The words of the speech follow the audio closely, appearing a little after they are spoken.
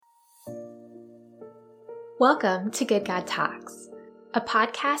Welcome to Good God Talks, a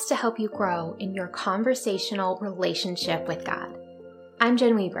podcast to help you grow in your conversational relationship with God. I'm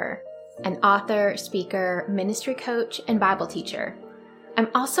Jen Weaver, an author, speaker, ministry coach, and Bible teacher. I'm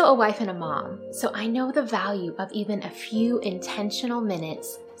also a wife and a mom, so I know the value of even a few intentional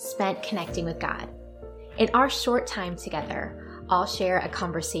minutes spent connecting with God. In our short time together, I'll share a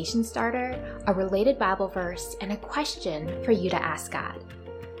conversation starter, a related Bible verse, and a question for you to ask God.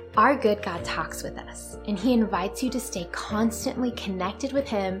 Our good God talks with us, and He invites you to stay constantly connected with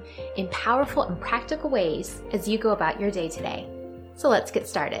Him in powerful and practical ways as you go about your day today. So let's get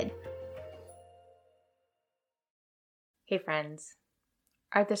started. Hey friends,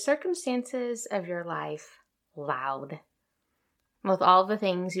 are the circumstances of your life loud? With all the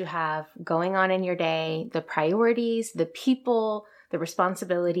things you have going on in your day, the priorities, the people, the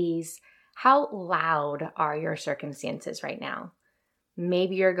responsibilities, how loud are your circumstances right now?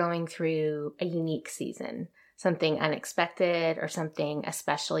 Maybe you're going through a unique season, something unexpected or something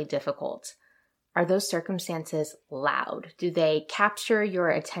especially difficult. Are those circumstances loud? Do they capture your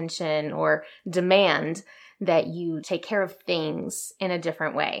attention or demand that you take care of things in a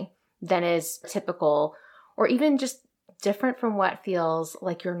different way than is typical or even just different from what feels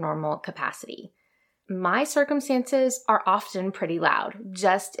like your normal capacity? My circumstances are often pretty loud,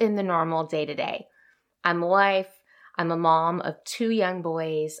 just in the normal day-to-day. I'm a wife. I'm a mom of 2 young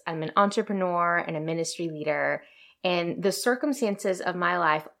boys. I'm an entrepreneur and a ministry leader. And the circumstances of my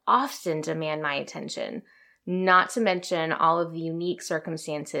life often demand my attention, not to mention all of the unique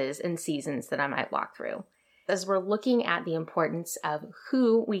circumstances and seasons that I might walk through. As we're looking at the importance of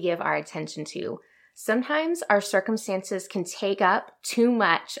who we give our attention to, sometimes our circumstances can take up too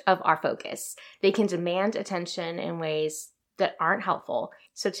much of our focus. They can demand attention in ways that aren't helpful.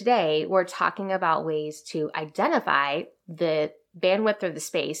 So today we're talking about ways to identify the bandwidth or the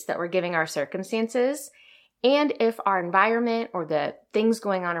space that we're giving our circumstances, and if our environment or the things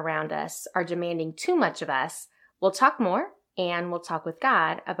going on around us are demanding too much of us, we'll talk more and we'll talk with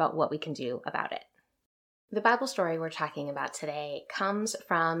God about what we can do about it. The Bible story we're talking about today comes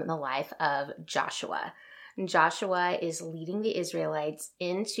from the life of Joshua. Joshua is leading the Israelites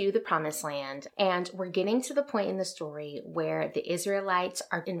into the promised land, and we're getting to the point in the story where the Israelites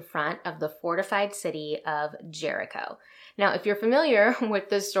are in front of the fortified city of Jericho. Now, if you're familiar with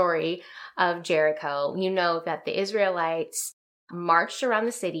the story of Jericho, you know that the Israelites marched around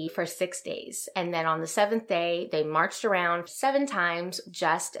the city for 6 days, and then on the 7th day, they marched around 7 times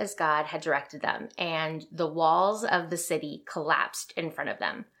just as God had directed them, and the walls of the city collapsed in front of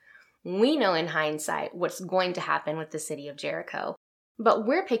them. We know in hindsight what's going to happen with the city of Jericho, but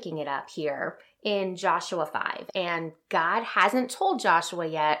we're picking it up here in Joshua 5, and God hasn't told Joshua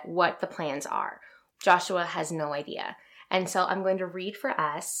yet what the plans are. Joshua has no idea. And so I'm going to read for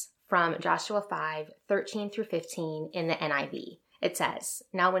us from Joshua 5, 13 through 15 in the NIV. It says,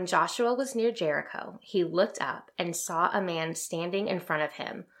 "Now when Joshua was near Jericho, he looked up and saw a man standing in front of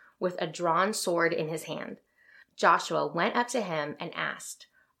him with a drawn sword in his hand. Joshua went up to him and asked,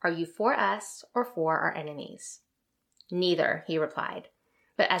 'Are you for us or for our enemies?' 'Neither,' he replied,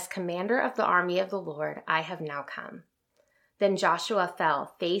 'but as commander of the army of the Lord, I have now come.' Then Joshua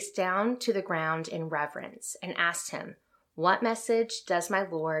fell face down to the ground in reverence and asked him, 'What message does my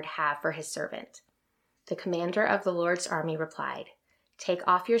Lord have for his servant?' The commander of the Lord's army replied, 'Take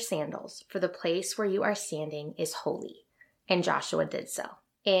off your sandals, for the place where you are standing is holy.' And Joshua did so."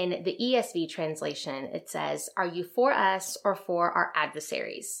 In the ESV translation, it says, "Are you for us or for our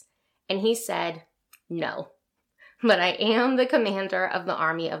adversaries?" And he said, "No, but I am the commander of the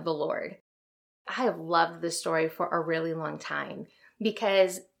army of the Lord." I have loved this story for a really long time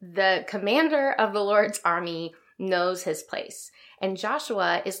because the commander of the Lord's army knows his place. And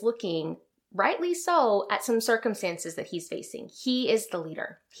Joshua is looking, rightly so, at some circumstances that he's facing. He is the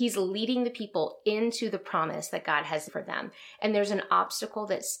leader. He's leading the people into the promise that God has for them. And there's an obstacle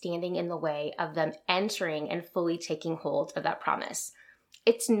that's standing in the way of them entering and fully taking hold of that promise.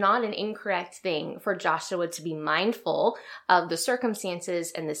 It's not an incorrect thing for Joshua to be mindful of the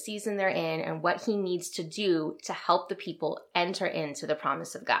circumstances and the season they're in and what he needs to do to help the people enter into the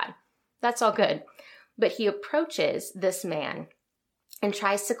promise of God. That's all good. But he approaches this man and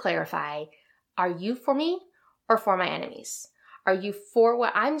tries to clarify, are you for me or for my enemies? Are you for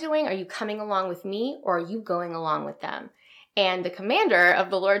what I'm doing? Are you coming along with me or are you going along with them? And the commander of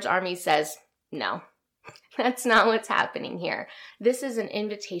the Lord's army says, no, that's not what's happening here. This is an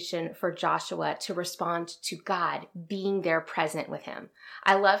invitation for Joshua to respond to God being there present with him.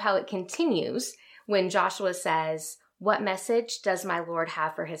 I love how it continues when Joshua says, "What message does my Lord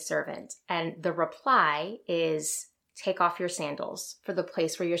have for his servant?" And the reply is, "Take off your sandals, for the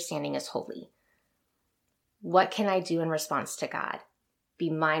place where you're standing is holy." What can I do in response to God? Be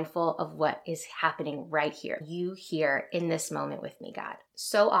mindful of what is happening right here. You here in this moment with me, God.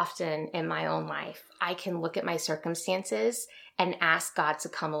 So often in my own life, I can look at my circumstances and ask God to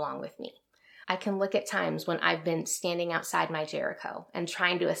come along with me. I can look at times when I've been standing outside my Jericho and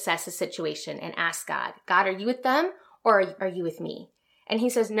trying to assess a situation and ask God, God, are you with them or are you with me? And he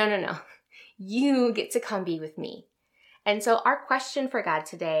says, no. You get to come be with me. And so our question for God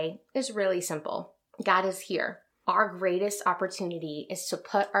today is really simple. God is here. Our greatest opportunity is to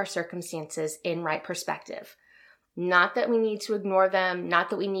put our circumstances in right perspective. Not that we need to ignore them, not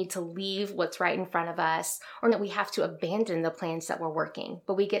that we need to leave what's right in front of us, or that we have to abandon the plans that we're working,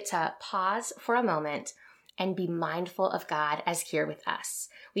 but we get to pause for a moment and be mindful of God as here with us.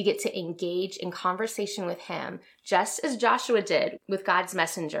 We get to engage in conversation with him, just as Joshua did with God's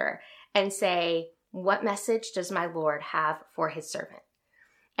messenger, and say, what message does my Lord have for his servant?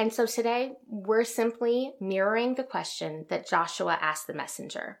 And so today, we're simply mirroring the question that Joshua asked the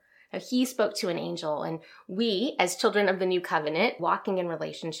messenger. Now, he spoke to an angel, and we, as children of the new covenant, walking in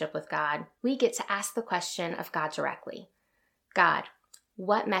relationship with God, we get to ask the question of God directly. God,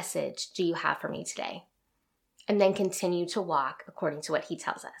 what message do you have for me today? And then continue to walk according to what he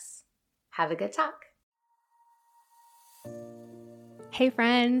tells us. Have a good talk. Hey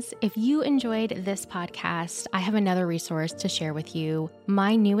friends, if you enjoyed this podcast, I have another resource to share with you.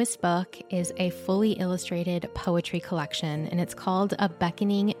 My newest book is a fully illustrated poetry collection, and it's called A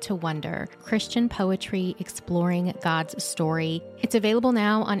Beckoning to Wonder, Christian Poetry Exploring God's Story. It's available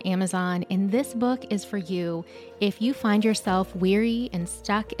now on Amazon, and this book is for you if you find yourself weary and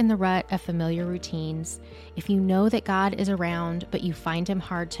stuck in the rut of familiar routines, if you know that God is around, but you find him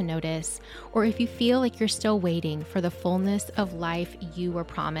hard to notice, or if you feel like you're still waiting for the fullness of life you were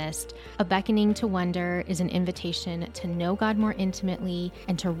promised. A Beckoning to Wonder is an invitation to know God more intimately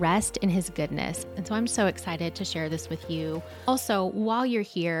and to rest in his goodness. And so I'm so excited to share this with you. Also, while you're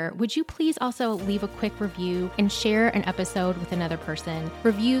here, would you please also leave a quick review and share an episode with another person?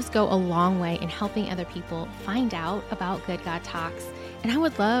 Reviews go a long way in helping other people find out about Good God Talks. And I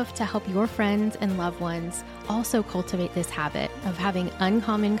would love to help your friends and loved ones also cultivate this habit of having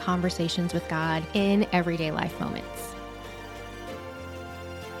uncommon conversations with God in everyday life moments.